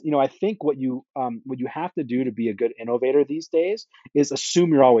I think what you have to do to be a good innovator these days is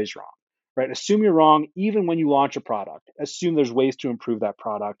assume you're always wrong, right? Assume you're wrong even when you launch a product. Assume there's ways to improve that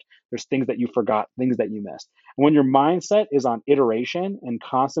product. There's things that you forgot, things that you missed. And when your mindset is on iteration and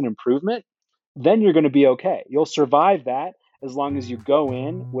constant improvement, then you're going to be okay. You'll survive that as long as you go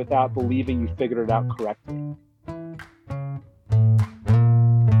in without believing you figured it out correctly.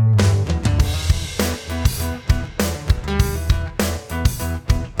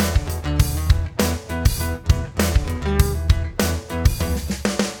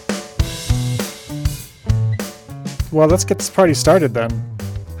 Well, let's get this party started then.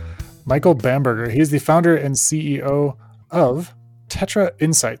 Michael Bamberger, he's the founder and CEO of Tetra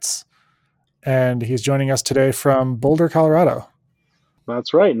Insights, and he's joining us today from Boulder, Colorado.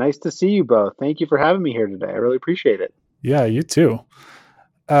 That's right. Nice to see you both. Thank you for having me here today. I really appreciate it. Yeah, you too.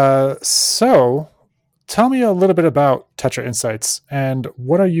 So tell me a little bit about Tetra Insights and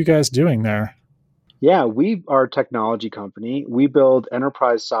what are you guys doing there? Yeah, we are a technology company. We build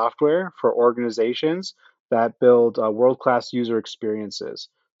enterprise software for organizations that build world-class user experiences.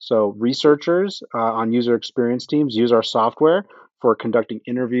 So researchers on user experience teams use our software for conducting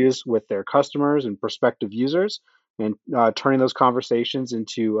interviews with their customers and prospective users and turning those conversations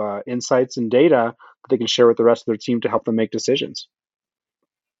into insights and data that they can share with the rest of their team to help them make decisions.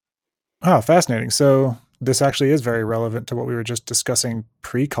 Oh, fascinating. So this actually is very relevant to what we were just discussing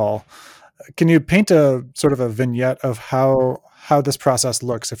pre-call. Can you paint a sort of a vignette of how this process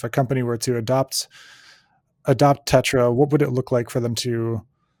looks if a company were to adopt Tetra? What would it look like for them to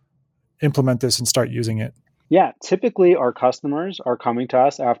implement this and start using it? Yeah, typically our customers are coming to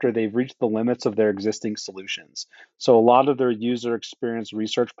us after they've reached the limits of their existing solutions. So a lot of their user experience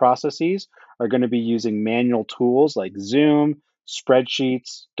research processes are going to be using manual tools like Zoom,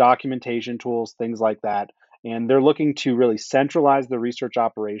 spreadsheets, documentation tools, things like that. And they're looking to really centralize the research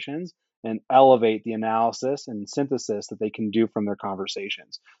operations and elevate the analysis and synthesis that they can do from their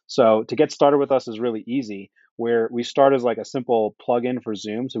conversations. So to get started with us is really easy, where we start as like a simple plugin for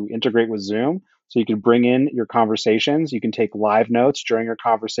Zoom. So we integrate with Zoom so you can bring in your conversations. You can take live notes during your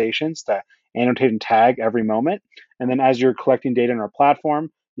conversations to annotate and tag every moment. And then as you're collecting data in our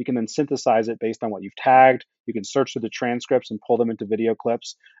platform, you can then synthesize it based on what you've tagged. You can search through the transcripts and pull them into video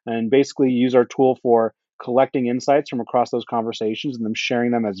clips and basically use our tool for collecting insights from across those conversations and then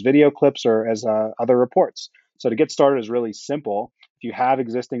sharing them as video clips or as other reports. So to get started is really simple. If you have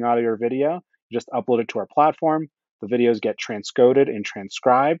existing audio or video, you just upload it to our platform. The videos get transcoded and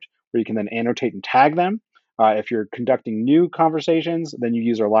transcribed where you can then annotate and tag them. If you're conducting new conversations, then you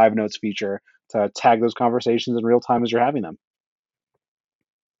use our live notes feature to tag those conversations in real time as you're having them.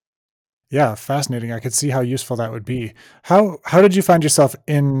 Yeah, fascinating. I could see how useful that would be. How did you find yourself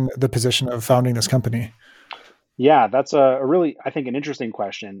in the position of founding this company? Yeah, that's a really, I think, an interesting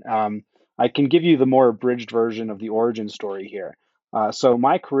question. I can give you the more abridged version of the origin story here. So,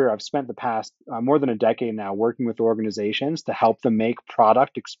 my career, I've spent the past more than a decade now working with organizations to help them make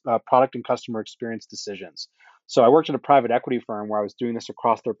product and customer experience decisions. So, I worked at a private equity firm where I was doing this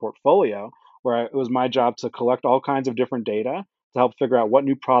across their portfolio, it was my job to collect all kinds of different data to help figure out what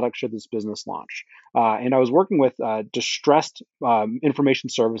new product should this business launch. And I was working with distressed information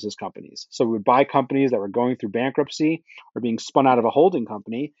services companies. So we would buy companies that were going through bankruptcy or being spun out of a holding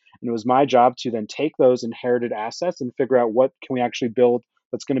company. And it was my job to then take those inherited assets and figure out what can we actually build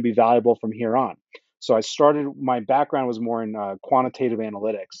that's going to be valuable from here on. So my background was more in quantitative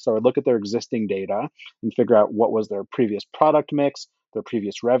analytics. So I look at their existing data and figure out what was their previous product mix, their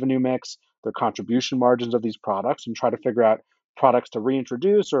previous revenue mix, their contribution margins of these products, and try to figure out products to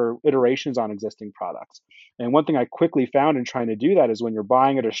reintroduce or iterations on existing products. And one thing I quickly found in trying to do that is when you're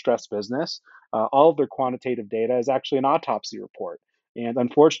buying a distressed business, all of their quantitative data is actually an autopsy report. And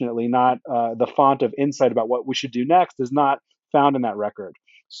unfortunately, not the font of insight about what we should do next is not found in that record.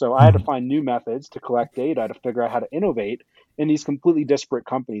 So I had to Hmm. find new methods to collect data to figure out how to innovate in these completely disparate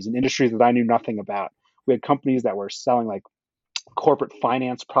companies in industries that I knew nothing about. We had companies that were selling like corporate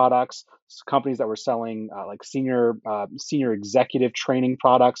finance products, companies that were selling like senior executive training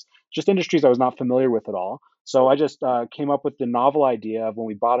products, just industries I was not familiar with at all. So I just came up with the novel idea of when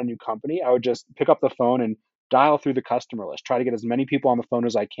we bought a new company, I would just pick up the phone and dial through the customer list, try to get as many people on the phone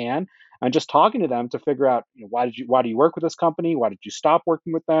as I can, and just talking to them to figure out, why do you work with this company? Why did you stop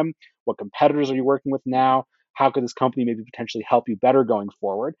working with them? What competitors are you working with now? How could this company maybe potentially help you better going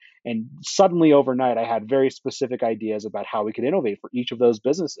forward? And suddenly overnight, I had very specific ideas about how we could innovate for each of those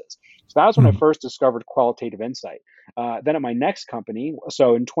businesses. So that was when I Hmm. first discovered qualitative insight. Then at my next company,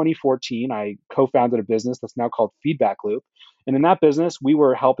 so in 2014, I co founded a business that's now called Feedback Loop. And in that business, we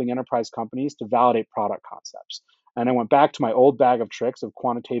were helping enterprise companies to validate product concepts. And I went back to my old bag of tricks of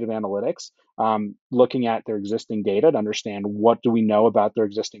quantitative analytics, looking at their existing data to understand what do we know about their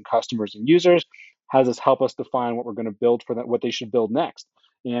existing customers and users. How does this help us define what we're going to build for them, what they should build next?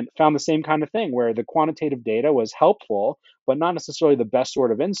 And found the same kind of thing where the quantitative data was helpful, but not necessarily the best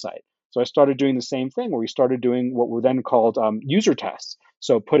sort of insight. So I started doing the same thing where we started doing what were then called user tests.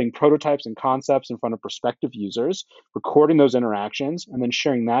 So putting prototypes and concepts in front of prospective users, recording those interactions, and then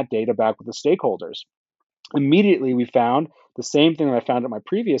sharing that data back with the stakeholders. Immediately we found the same thing that I found at my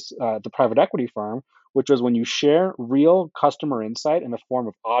previous the private equity firm, which was when you share real customer insight in the form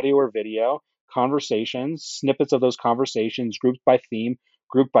of audio or video, conversations, snippets of those conversations, grouped by theme,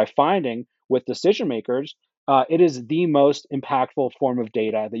 grouped by finding with decision makers, it is the most impactful form of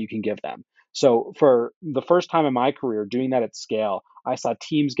data that you can give them. So for the first time in my career doing that at scale, I saw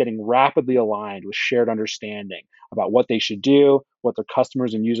teams getting rapidly aligned with shared understanding about what they should do, what their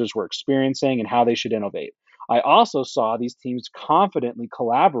customers and users were experiencing, and how they should innovate. I also saw these teams confidently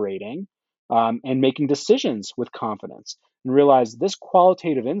collaborating and making decisions with confidence, and realized this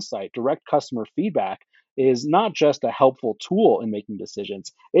qualitative insight, direct customer feedback, is not just a helpful tool in making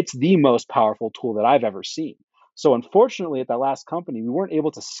decisions, it's the most powerful tool that I've ever seen. So, unfortunately, at that last company, we weren't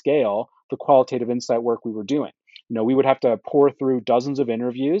able to scale the qualitative insight work we were doing. We would have to pour through dozens of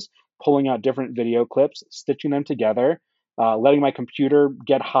interviews, pulling out different video clips, stitching them together, letting my computer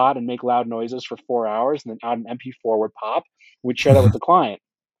get hot and make loud noises for 4 hours, and then out an MP4 would pop. We'd share that with the client.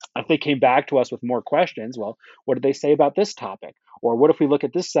 If they came back to us with more questions, well, what did they say about this topic? Or what if we look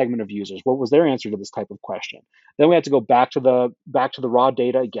at this segment of users? What was their answer to this type of question? Then we had to go back to the raw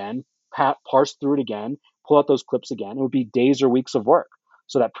data again, parse through it again, pull out those clips again. It would be days or weeks of work.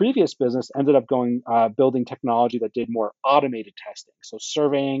 So that previous business ended up going building technology that did more automated testing, so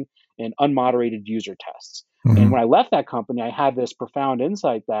surveying and unmoderated user tests. And Mhm. when I left that company, I had this profound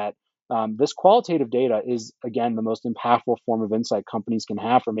insight that this qualitative data is, again, the most impactful form of insight companies can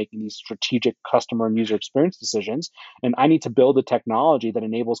have for making these strategic customer and user experience decisions. And I need to build a technology that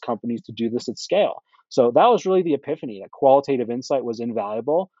enables companies to do this at scale. So that was really the epiphany that qualitative insight was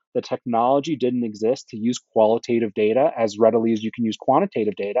invaluable. The technology didn't exist to use qualitative data as readily as you can use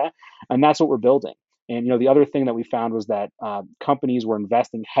quantitative data. And that's what we're building. And the other thing that we found was that companies were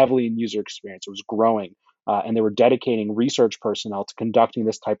investing heavily in user experience. It was growing, and they were dedicating research personnel to conducting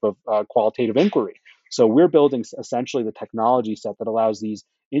this type of qualitative inquiry. So we're building essentially the technology set that allows these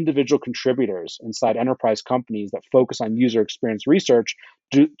individual contributors inside enterprise companies that focus on user experience research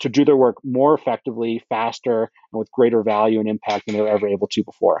to do their work more effectively, faster, and with greater value and impact than they were ever able to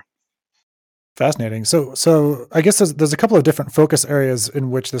before. Fascinating. So I guess there's a couple of different focus areas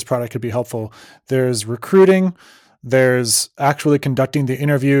in which this product could be helpful. There's recruiting, there's actually conducting the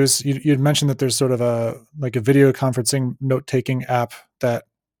interviews. You'd mentioned that there's sort of a video conferencing note-taking app that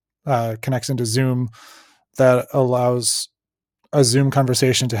connects into Zoom that allows a Zoom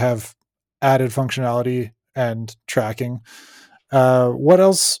conversation to have added functionality and tracking. What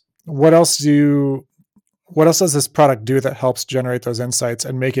else? What else do you what else does this product do that helps generate those insights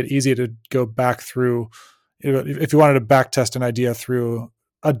and make it easy to go back through? If you wanted to back test an idea through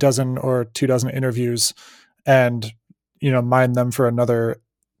a dozen or 2 dozen interviews and mine them for another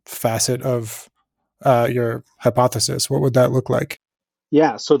facet of your hypothesis, what would that look like?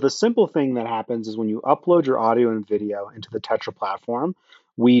 Yeah, so the simple thing that happens is when you upload your audio and video into the Tetra platform,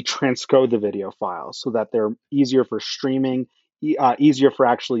 we transcode the video files so that they're easier for streaming, easier for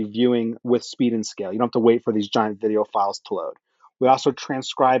actually viewing with speed and scale. You don't have to wait for these giant video files to load. We also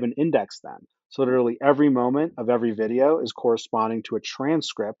transcribe and index them. So literally every moment of every video is corresponding to a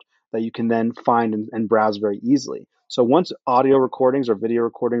transcript that you can then find and browse very easily. So once audio recordings or video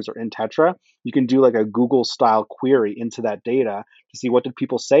recordings are in Tetra, you can do like a Google style query into that data to see what did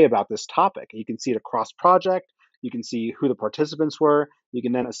people say about this topic. You can see it across project. You can see who the participants were. You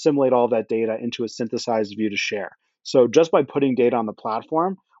can then assimilate all that data into a synthesized view to share. So just by putting data on the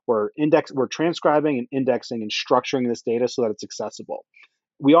platform, we're transcribing and indexing and structuring this data so that it's accessible.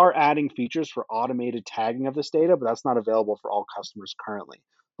 We are adding features for automated tagging of this data, but that's not available for all customers currently.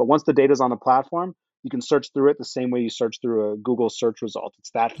 But once the data is on the platform, you can search through it the same way you search through a Google search result.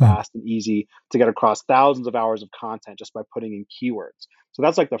 It's that Mhm. fast and easy to get across thousands of hours of content just by putting in keywords. So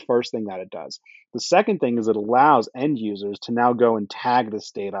that's like the first thing that it does. The second thing is it allows end users to now go and tag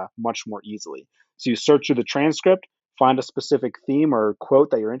this data much more easily. So you search through the transcript, find a specific theme or quote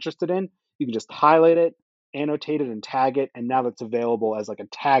that you're interested in, you can just highlight it, annotate it, and tag it, and now that's available as like a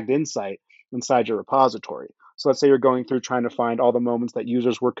tagged insight inside your repository. So let's say you're going through trying to find all the moments that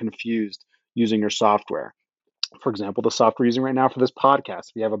users were confused using your software. For example, the software you're using right now for this podcast.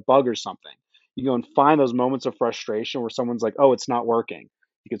 If you have a bug or something, you go and find those moments of frustration where someone's like, "Oh, it's not working."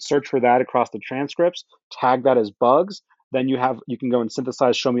 You could search for that across the transcripts, tag that as bugs. Then you can go and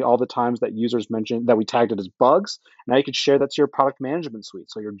synthesize, show me all the times that users mentioned that we tagged it as bugs. Now you could share that to your product management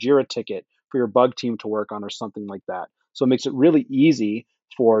suite, so your Jira ticket for your bug team to work on or something like that. So it makes it really easy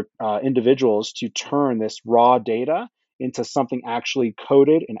for individuals to turn this raw data into something actually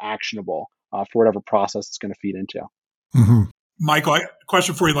coded and actionable for whatever process it's going to feed into. Mm-hmm. Michael,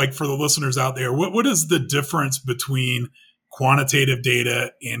 question for you, like for the listeners out there, what is the difference between quantitative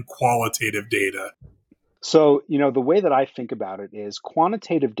data and qualitative data? So, the way that I think about it is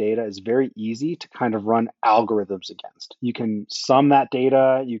quantitative data is very easy to kind of run algorithms against. You can sum that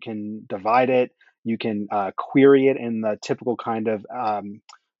data, you can divide it, you can query it in the typical kind of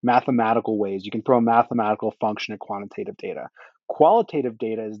mathematical ways. You can throw a mathematical function at quantitative data. Qualitative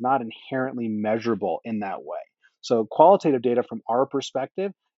data is not inherently measurable in that way. So, qualitative data from our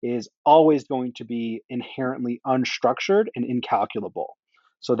perspective is always going to be inherently unstructured and incalculable.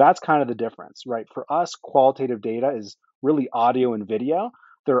 So that's kind of the difference, right? For us, qualitative data is really audio and video.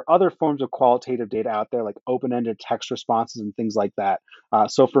 There are other forms of qualitative data out there, like open-ended text responses and things like that.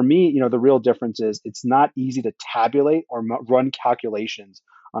 So for me, the real difference is it's not easy to tabulate or run calculations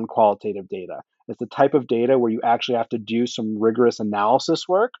on qualitative data. It's the type of data where you actually have to do some rigorous analysis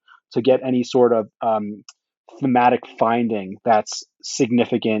work to get any sort of thematic finding that's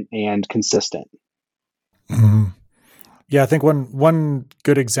significant and consistent. Mm-hmm. Yeah, I think one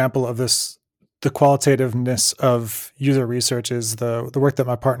good example of this, the qualitativeness of user research, is the work that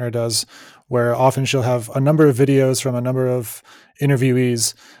my partner does, where often she'll have a number of videos from a number of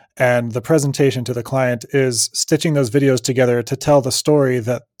interviewees, and the presentation to the client is stitching those videos together to tell the story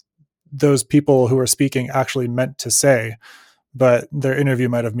that those people who are speaking actually meant to say, but their interview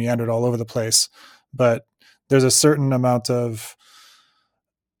might have meandered all over the place. But there's a certain amount of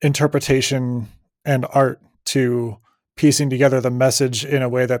interpretation and art to piecing together the message in a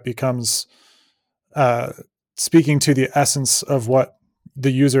way that becomes speaking to the essence of what the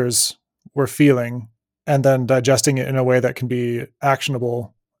users were feeling, and then digesting it in a way that can be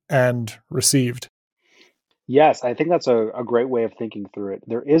actionable and received. Yes, I think that's a great way of thinking through it.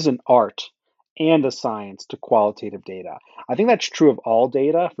 There is an art and a science to qualitative data. I think that's true of all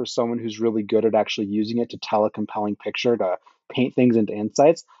data for someone who's really good at actually using it to tell a compelling picture, to paint things into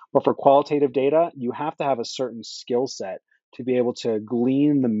insights. But for qualitative data, you have to have a certain skill set to be able to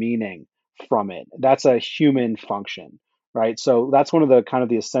glean the meaning from it. That's a human function, right? So that's one of the kind of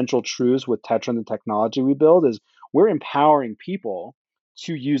the essential truths with Tetra and the technology we build is we're empowering people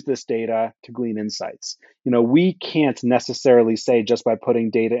to use this data to glean insights. We can't necessarily say just by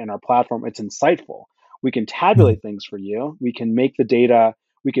putting data in our platform, it's insightful. We can tabulate things for you. We can make the data,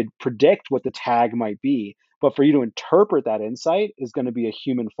 we could predict what the tag might be, but for you to interpret that insight is going to be a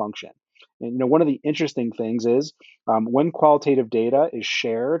human function. And one of the interesting things is when qualitative data is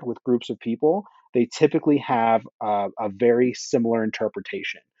shared with groups of people, they typically have a very similar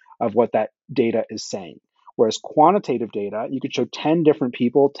interpretation of what that data is saying. Whereas quantitative data, you could show 10 different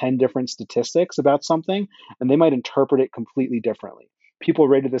people, 10 different statistics about something, and they might interpret it completely differently. People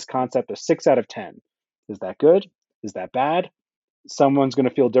rated this concept a 6 out of 10. Is that good? Is that bad? Someone's going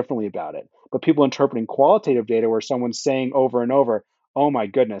to feel differently about it. But people interpreting qualitative data where someone's saying over and over, oh my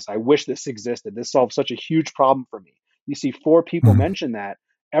goodness, I wish this existed. This solves such a huge problem for me. You see 4 people mention that,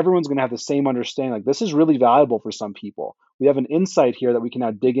 everyone's going to have the same understanding. Like, this is really valuable for some people. We have an insight here that we can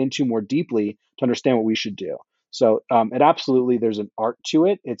now dig into more deeply to understand what we should do. So it absolutely, there's an art to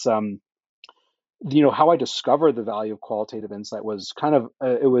it. It's how I discovered the value of qualitative insight was kind of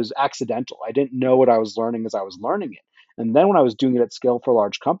it was accidental. I didn't know what I was learning as I was learning it. And then when I was doing it at scale for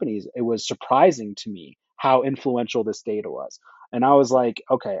large companies, it was surprising to me how influential this data was. And I was like,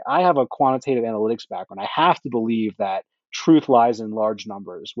 okay, I have a quantitative analytics background. I have to believe that truth lies in large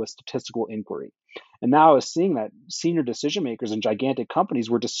numbers with statistical inquiry. And now I was seeing that senior decision makers in gigantic companies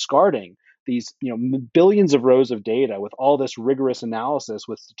were discarding these billions of rows of data with all this rigorous analysis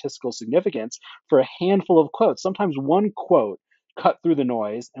with statistical significance for a handful of quotes. Sometimes one quote cut through the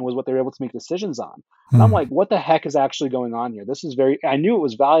noise and was what they were able to make decisions on. And I'm like, what the heck is actually going on here? This is I knew it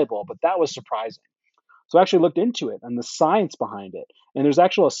was valuable, but that was surprising. So I actually looked into it and the science behind it. And there's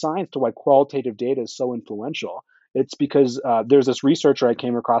actually a science to why qualitative data is so influential. It's because there's this researcher I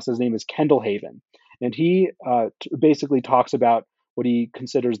came across. His name is Kendall Haven. And he basically talks about what he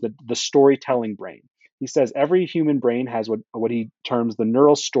considers the storytelling brain. He says every human brain has what he terms the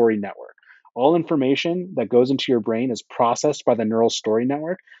neural story network. All information that goes into your brain is processed by the neural story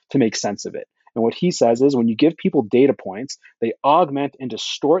network to make sense of it. And what he says is when you give people data points, they augment and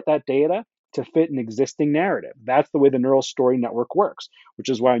distort that data to fit an existing narrative. That's the way the neural story network works, which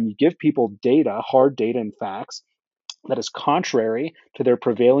is why when you give people data, hard data and facts, that is contrary to their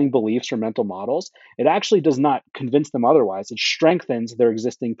prevailing beliefs or mental models, it actually does not convince them otherwise. It strengthens their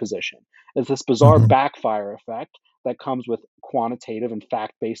existing position. It's this bizarre Mhm. backfire effect that comes with quantitative and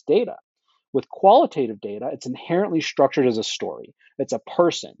fact based data. With qualitative data, it's inherently structured as a story. It's a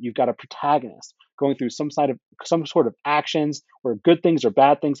person. You've got a protagonist going through some sort of actions where good things or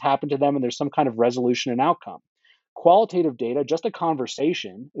bad things happen to them, and there's some kind of resolution and outcome. Qualitative data, just a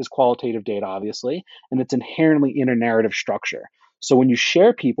conversation, is qualitative data, obviously, and it's inherently in a narrative structure. So when you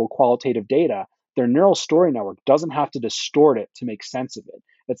share people qualitative data, their neural story network doesn't have to distort it to make sense of it.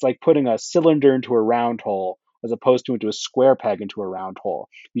 It's like putting a cylinder into a round hole as opposed to into a square peg into a round hole.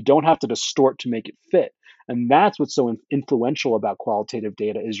 You don't have to distort to make it fit. And that's what's so influential about qualitative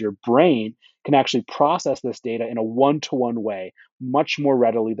data is your brain can actually process this data in a one-to-one way much more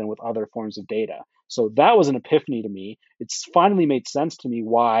readily than with other forms of data. So that was an epiphany to me. It's finally made sense to me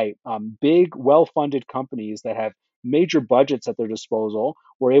why big, well-funded companies that have major budgets at their disposal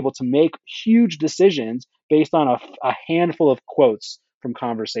were able to make huge decisions based on a handful of quotes from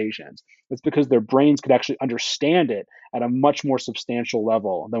conversations. It's because their brains could actually understand it at a much more substantial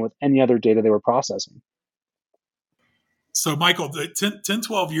level than with any other data they were processing. So, Michael,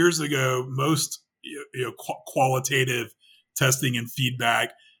 12 years ago, most qualitative testing and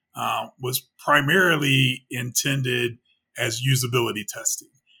feedback was primarily intended as usability testing.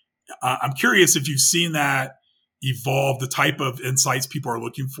 I'm curious if you've seen that evolve, the type of insights people are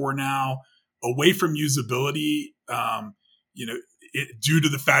looking for now, away from usability, due to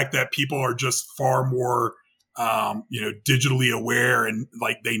the fact that people are just far more, digitally aware and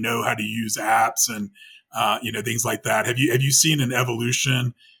like they know how to use apps and things like that. Have you seen an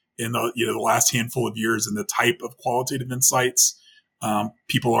evolution in the last handful of years in the type of qualitative insights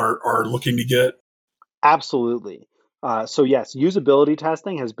people are looking to get? Absolutely. So yes, usability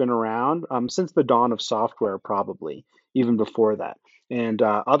testing has been around since the dawn of software, probably even before that. And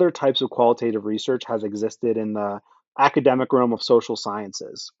other types of qualitative research has existed in the academic realm of social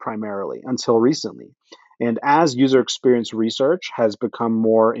sciences primarily until recently. And as user experience research has become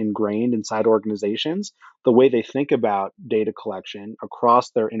more ingrained inside organizations, the way they think about data collection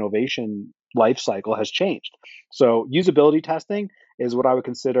across their innovation life cycle has changed. So usability testing is what I would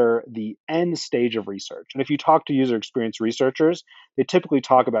consider the end stage of research. And if you talk to user experience researchers, they typically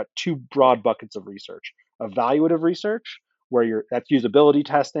talk about two broad buckets of research: evaluative research, where that's usability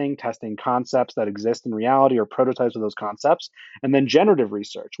testing, testing concepts that exist in reality or prototypes of those concepts, and then generative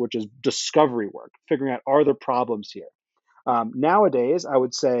research, which is discovery work, figuring out are there problems here. Nowadays, I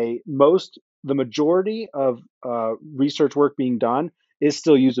would say the majority of research work being done is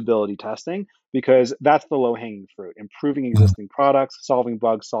still usability testing because that's the low hanging fruit, improving Mhm. existing products, solving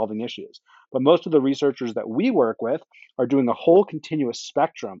bugs, solving issues. But most of the researchers that we work with are doing a whole continuous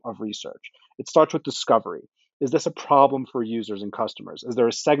spectrum of research. It starts with discovery. Is this a problem for users and customers? Is there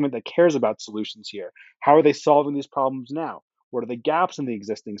a segment that cares about solutions here? How are they solving these problems now? What are the gaps in the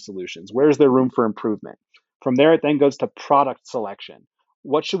existing solutions? Where is there room for improvement? From there, it then goes to product selection.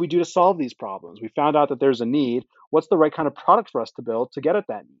 What should we do to solve these problems? We found out that there's a need. What's the right kind of product for us to build to get at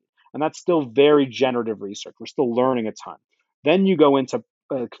that need? And that's still very generative research. We're still learning a ton. Then you go into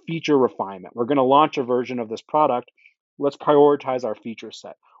feature refinement. We're going to launch a version of this product. Let's prioritize our feature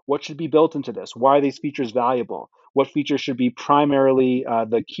set. What should be built into this? Why are these features valuable? What features should be primarily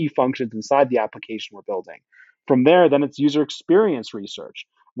the key functions inside the application we're building? From there, then it's user experience research,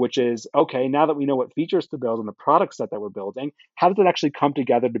 which is okay, now that we know what features to build in the product set that we're building, how does it actually come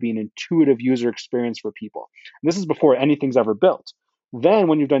together to be an intuitive user experience for people? And this is before anything's ever built. Then,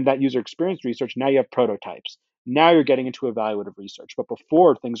 when you've done that user experience research, now you have prototypes. Now you're getting into evaluative research, but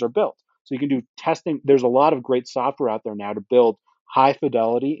before things are built. So you can do testing. There's a lot of great software out there now to build high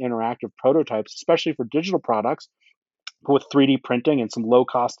fidelity interactive prototypes, especially for digital products with 3D printing and some low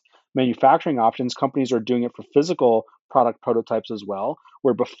cost manufacturing options. Companies are doing it for physical product prototypes as well,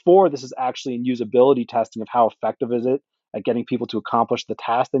 where before this is actually in usability testing of how effective is it at getting people to accomplish the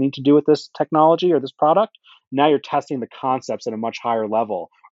task they need to do with this technology or this product. Now you're testing the concepts at a much higher level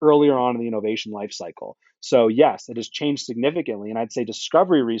earlier on in the innovation life cycle. So yes, it has changed significantly. And I'd say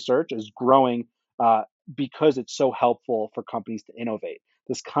discovery research is growing because it's so helpful for companies to innovate.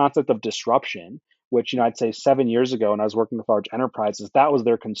 This concept of disruption, which I'd say 7 years ago when I was working with large enterprises, that was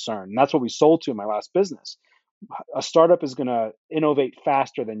their concern. And that's what we sold to in my last business. A startup is going to innovate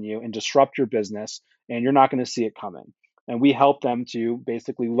faster than you and disrupt your business, and you're not going to see it coming. And we help them to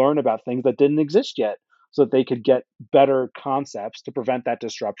basically learn about things that didn't exist yet so that they could get better concepts to prevent that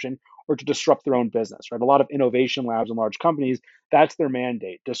disruption or to disrupt their own business, right? A lot of innovation labs and large companies, that's their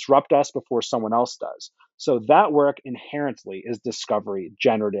mandate: disrupt us before someone else does. So that work inherently is discovery,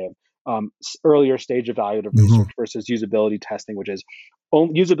 generative, earlier stage evaluative research versus usability testing, which is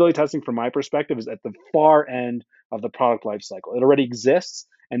usability testing from my perspective is at the far end of the product life cycle. It already exists,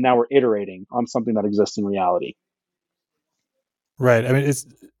 and now we're iterating on something that exists in reality. Right. I mean,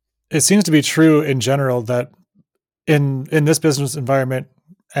 it seems to be true in general that in this business environment,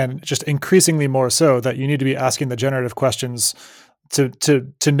 and just increasingly more so, that you need to be asking the generative questions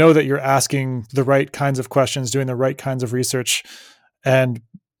to know that you're asking the right kinds of questions, doing the right kinds of research, and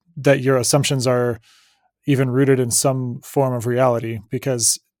that your assumptions are even rooted in some form of reality,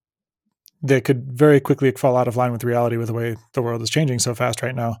 because they could very quickly fall out of line with reality with the way the world is changing so fast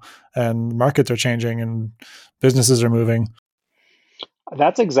right now, and markets are changing and businesses are moving.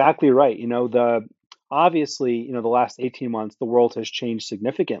 That's exactly right. Obviously, the last 18 months, the world has changed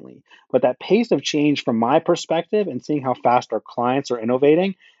significantly. But that pace of change from my perspective and seeing how fast our clients are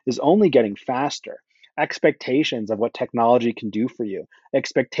innovating is only getting faster. Expectations of what technology can do for you,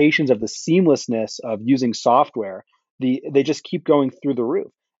 expectations of the seamlessness of using software, they just keep going through the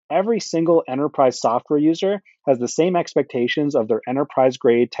roof. Every single enterprise software user has the same expectations of their enterprise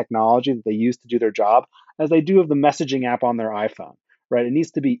grade technology that they use to do their job as they do of the messaging app on their iPhone, right? It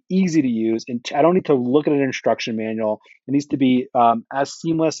needs to be easy to use. And I don't need to look at an instruction manual. It needs to be as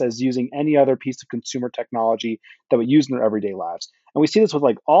seamless as using any other piece of consumer technology that we use in our everyday lives. And we see this with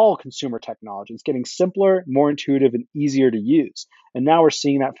like all consumer technology. It's getting simpler, more intuitive, and easier to use. And now we're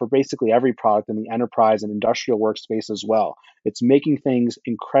seeing that for basically every product in the enterprise and industrial workspace as well. It's making things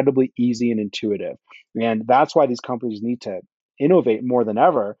incredibly easy and intuitive. And that's why these companies need to innovate more than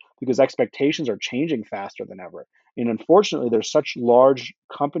ever, because expectations are changing faster than ever. And unfortunately, there's such large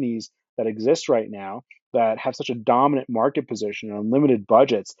companies that exist right now that have such a dominant market position and unlimited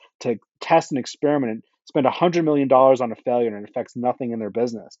budgets to test and experiment and spend $100 million on a failure and it affects nothing in their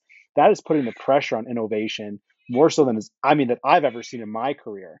business. That is putting the pressure on innovation more so than that I've ever seen in my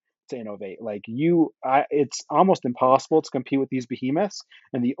career to innovate. It's almost impossible to compete with these behemoths,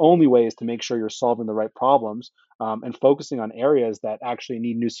 and the only way is to make sure you're solving the right problems and focusing on areas that actually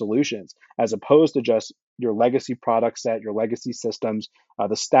need new solutions, as opposed to just your legacy product set, your legacy systems,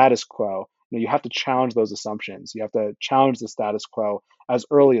 the status quo. You have to challenge those assumptions. You have to challenge the status quo as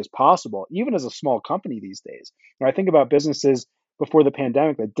early as possible, even as a small company these days. I think about businesses before the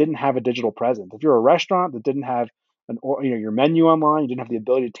pandemic that didn't have a digital presence. If you're a restaurant that didn't have your menu online, you didn't have the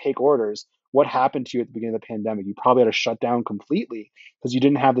ability to take orders, what happened to you at the beginning of the pandemic? You probably had to shut down completely because you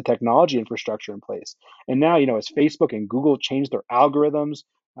didn't have the technology infrastructure in place. And now, as Facebook and Google change their algorithms,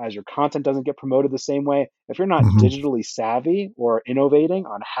 as your content doesn't get promoted the same way, if you're not digitally savvy or innovating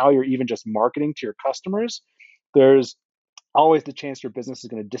on how you're even just marketing to your customers, there's always the chance your business is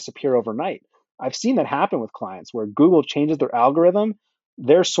going to disappear overnight. I've seen that happen with clients where Google changes their algorithm,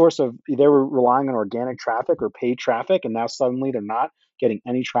 they were relying on organic traffic or paid traffic, and now suddenly they're not getting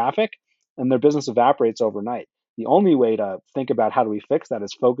any traffic and their business evaporates overnight. The only way to think about how do we fix that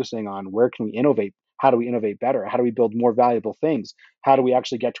is focusing on where can we innovate? How do we innovate better? How do we build more valuable things? How do we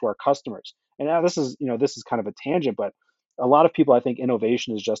actually get to our customers? And now this is kind of a tangent, but a lot of people, I think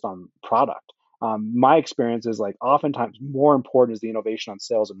innovation is just on product. My experience is like oftentimes more important is the innovation on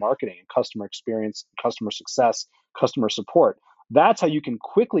sales and marketing and customer experience, customer success, customer support. That's how you can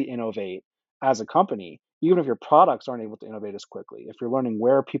quickly innovate as a company, even if your products aren't able to innovate as quickly. If you're learning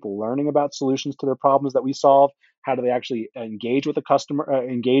where are people learning about solutions to their problems that we solve, how do they actually engage with a customer,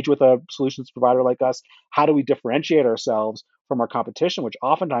 engage with a solutions provider like us? How do we differentiate ourselves from our competition, which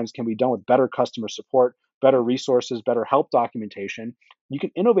oftentimes can be done with better customer support, better resources, better help documentation. You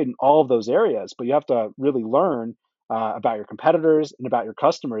can innovate in all of those areas, but you have to really learn about your competitors and about your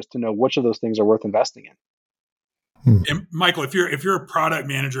customers to know which of those things are worth investing in. And Michael, if you're a product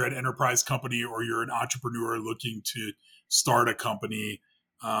manager at an enterprise company or you're an entrepreneur looking to start a company,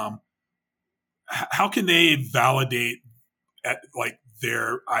 how can they validate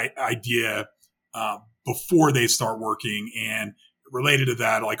their idea before they start working? And related to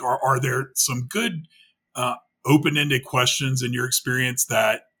that, are there some good open-ended questions in your experience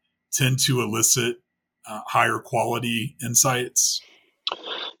that tend to elicit higher quality insights?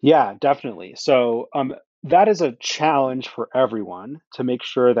 Yeah, definitely. So that is a challenge for everyone to make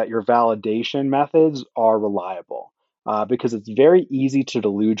sure that your validation methods are reliable. Because it's very easy to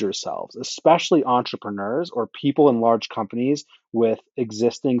delude yourselves, especially entrepreneurs or people in large companies with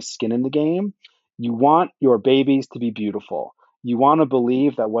existing skin in the game. You want your babies to be beautiful. You want to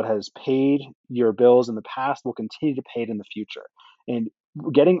believe that what has paid your bills in the past will continue to pay it in the future. And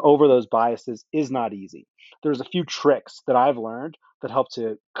getting over those biases is not easy. There's a few tricks that I've learned that help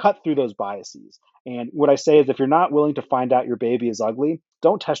to cut through those biases. And what I say is if you're not willing to find out your baby is ugly,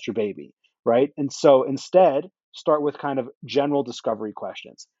 don't test your baby, right? And so instead, start with kind of general discovery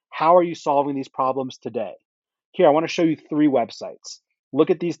questions. How are you solving these problems today? Here, I want to show you 3 websites. Look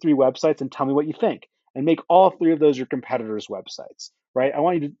at these 3 websites and tell me what you think. And make all 3 of those your competitors' websites, right? I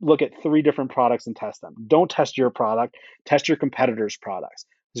want you to look at 3 different products and test them. Don't test your product, test your competitors' products.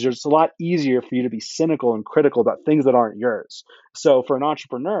 It's just a lot easier for you to be cynical and critical about things that aren't yours. So for an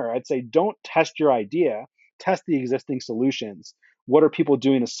entrepreneur, I'd say don't test your idea, test the existing solutions. What are people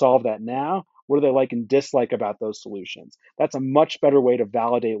doing to solve that now? What do they like and dislike about those solutions? That's a much better way to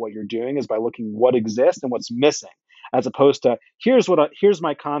validate what you're doing, is by looking what exists and what's missing, as opposed to here's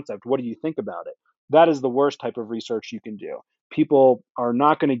my concept. What do you think about it? That is the worst type of research you can do. People are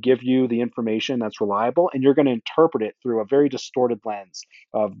not going to give you the information that's reliable, and you're going to interpret it through a very distorted lens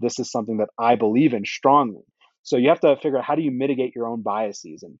of, this is something that I believe in strongly. So you have to figure out, how do you mitigate your own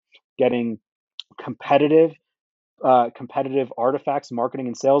biases, and getting competitive competitive artifacts, marketing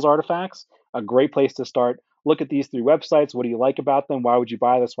and sales artifacts, a great place to start. Look at these 3 websites. What do you like about them? Why would you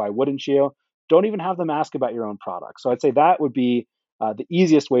buy this? Why wouldn't you? Don't even have them ask about your own product. So I'd say that would be the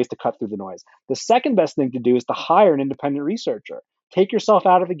easiest ways to cut through the noise. The second best thing to do is to hire an independent researcher. Take yourself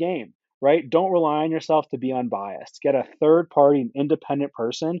out of the game, right? Don't rely on yourself to be unbiased. Get a third party, an independent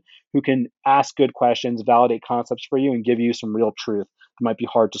person who can ask good questions, validate concepts for you, and give you some real truth that might be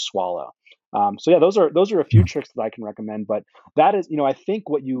hard to swallow. So yeah, those are a few tricks that I can recommend. But that is, I think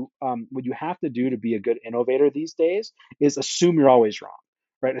what you have to do to be a good innovator these days is assume you're always wrong,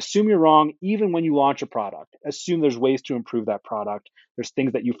 right? Assume you're wrong even when you launch a product. Assume there's ways to improve that product. There's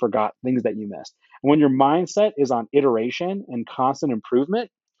things that you forgot, things that you missed. And when your mindset is on iteration and constant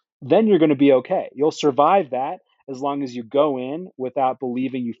improvement, then you're going to be okay. You'll survive that as long as you go in without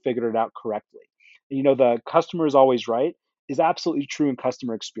believing you figured it out correctly. The customer is always right is absolutely true in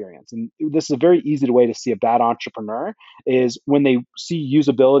customer experience. And this is a very easy way to see a bad entrepreneur, is when they see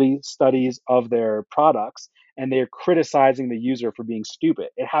usability studies of their products and they're criticizing the user for being stupid.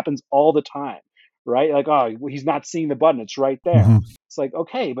 It happens all the time, right? Like, oh, he's not seeing the button. It's right there. Mm-hmm. It's like,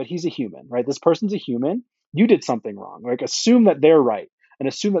 okay, but he's a human, right? This person's a human. You did something wrong. Like, assume that they're right, and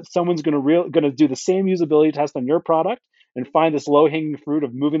assume that someone's going to do the same usability test on your product and find this low-hanging fruit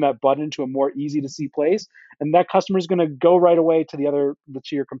of moving that button to a more easy-to-see place, and that customer is going to go right away to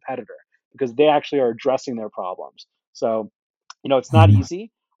your competitor, because they actually are addressing their problems. So, it's not Mm-hmm.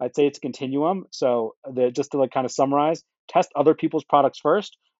 easy. I'd say it's a continuum. So, just to kind of summarize, test other people's products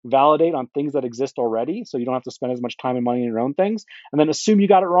first, validate on things that exist already, so you don't have to spend as much time and money on your own things, and then assume you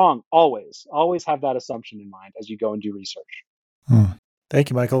got it wrong. Always have that assumption in mind as you go and do research. Thank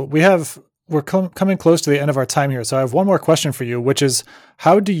you, Michael. We're coming close to the end of our time here. So I have one more question for you, which is,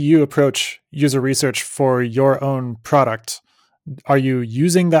 how do you approach user research for your own product? Are you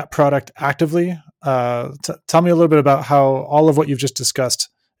using that product actively? Tell me a little bit about how all of what you've just discussed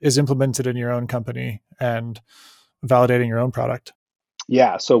is implemented in your own company and validating your own product.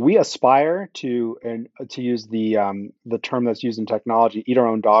 Yeah, so we aspire to use the term that's used in technology, eat our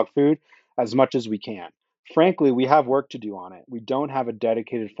own dog food, as much as we can. Frankly, we have work to do on it. We don't have a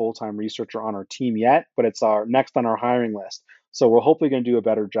dedicated full-time researcher on our team yet, but it's our next on our hiring list. So we're hopefully going to do a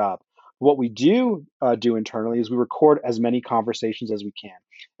better job. What we do internally is we record as many conversations as we can.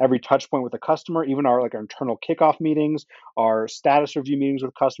 Every touch point with a customer, even our internal kickoff meetings, our status review meetings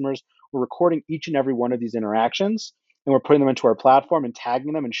with customers, we're recording each and every one of these interactions, and we're putting them into our platform and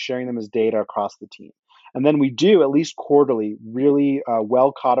tagging them and sharing them as data across the team. And then we do, at least quarterly, really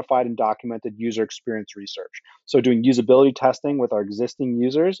well codified and documented user experience research. So doing usability testing with our existing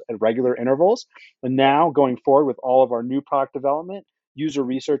users at regular intervals. And now going forward with all of our new product development, user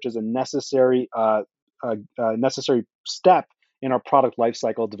research is a necessary step in our product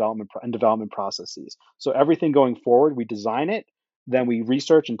lifecycle development processes. So everything going forward, we design it, then we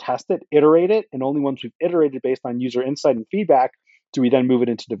research and test it, iterate it, and only once we've iterated based on user insight and feedback do we then move it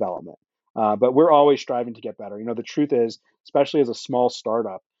into development. But we're always striving to get better. The truth is, especially as a small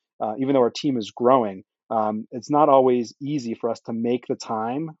startup, even though our team is growing, it's not always easy for us to make the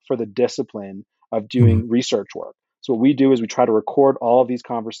time for the discipline of doing research work. So what we do is we try to record all of these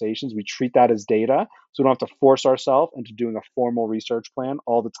conversations. We treat that as data, so we don't have to force ourselves into doing a formal research plan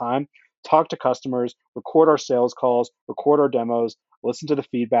all the time. Talk to customers, record our sales calls, record our demos, listen to the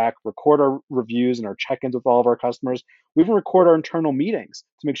feedback, record our reviews and our check-ins with all of our customers. We even record our internal meetings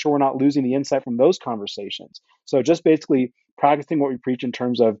to make sure we're not losing the insight from those conversations. So just basically practicing what we preach in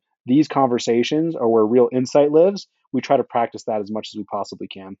terms of these conversations are where real insight lives. We try to practice that as much as we possibly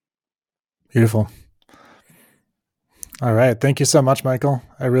can. Beautiful. All right. Thank you so much, Michael.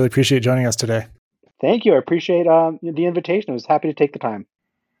 I really appreciate joining us today. Thank you. I appreciate the invitation. I was happy to take the time.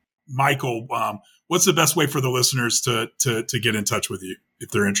 Michael, what's the best way for the listeners to get in touch with you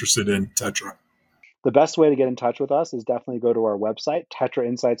if they're interested in Tetra? the best way to get in touch with us is definitely go to our website,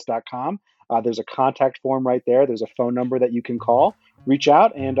 tetrainsights.com. There's a contact form right there. There's a phone number that you can call. Reach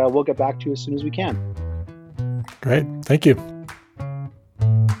out, and we'll get back to you as soon as we can. Great. Thank you.